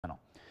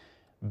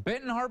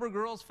Benton Harbor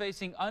girls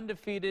facing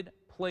undefeated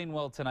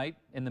Plainwell tonight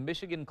in the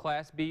Michigan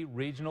Class B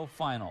Regional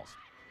Finals.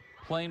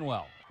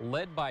 Plainwell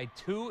led by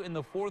 2 in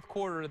the fourth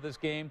quarter of this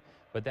game,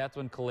 but that's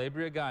when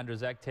Calabria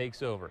Gondrzak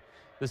takes over.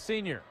 The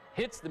senior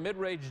hits the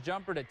mid-range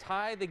jumper to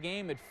tie the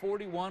game at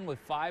 41 with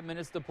 5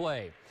 minutes to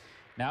play.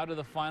 Now to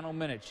the final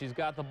minute. She's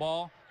got the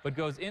ball, but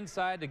goes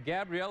inside to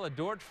Gabriella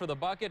Dortch for the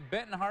bucket.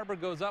 Benton Harbor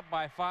goes up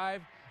by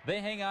 5.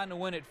 They hang on to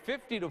win it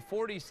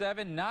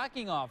 50-47,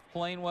 knocking off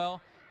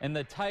Plainwell, and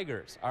the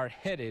Tigers are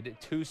headed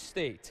to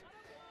state.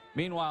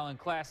 Meanwhile, in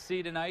Class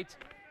C tonight,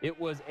 it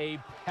was a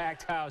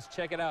packed house.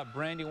 Check it out.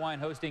 Brandywine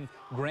hosting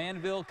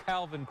Granville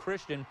Calvin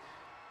Christian.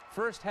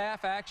 First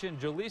half action,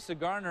 Jaleesa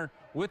Garner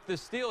with the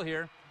steal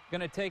here.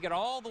 Going to take it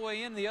all the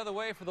way in the other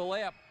way for the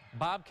layup.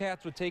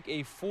 Bobcats would take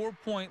a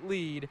 4-point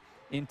lead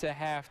into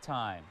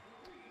halftime.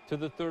 To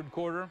the third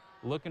quarter,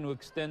 looking to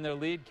extend their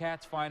lead.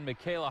 Cats find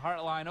Michaela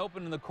Hartline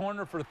open in the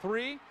corner for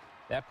 3.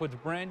 That puts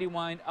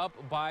Brandywine up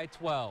by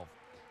 12.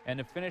 And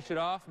to finish it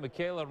off,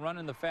 Michaela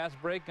running the fast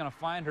break, going to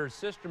find her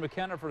sister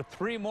McKenna for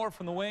 3 more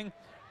from the wing.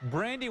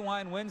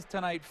 Brandywine wins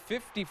tonight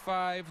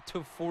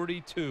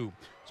 55-42.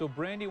 So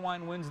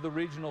Brandywine wins the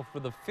regional for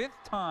the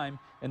 5th time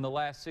in the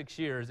last 6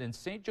 years. And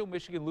St. Joe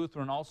Michigan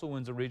Lutheran also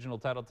wins a regional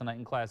title tonight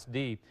in Class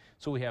D.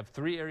 So we have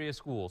 3 area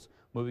schools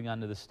moving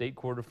on to the state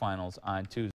quarterfinals on Tuesday.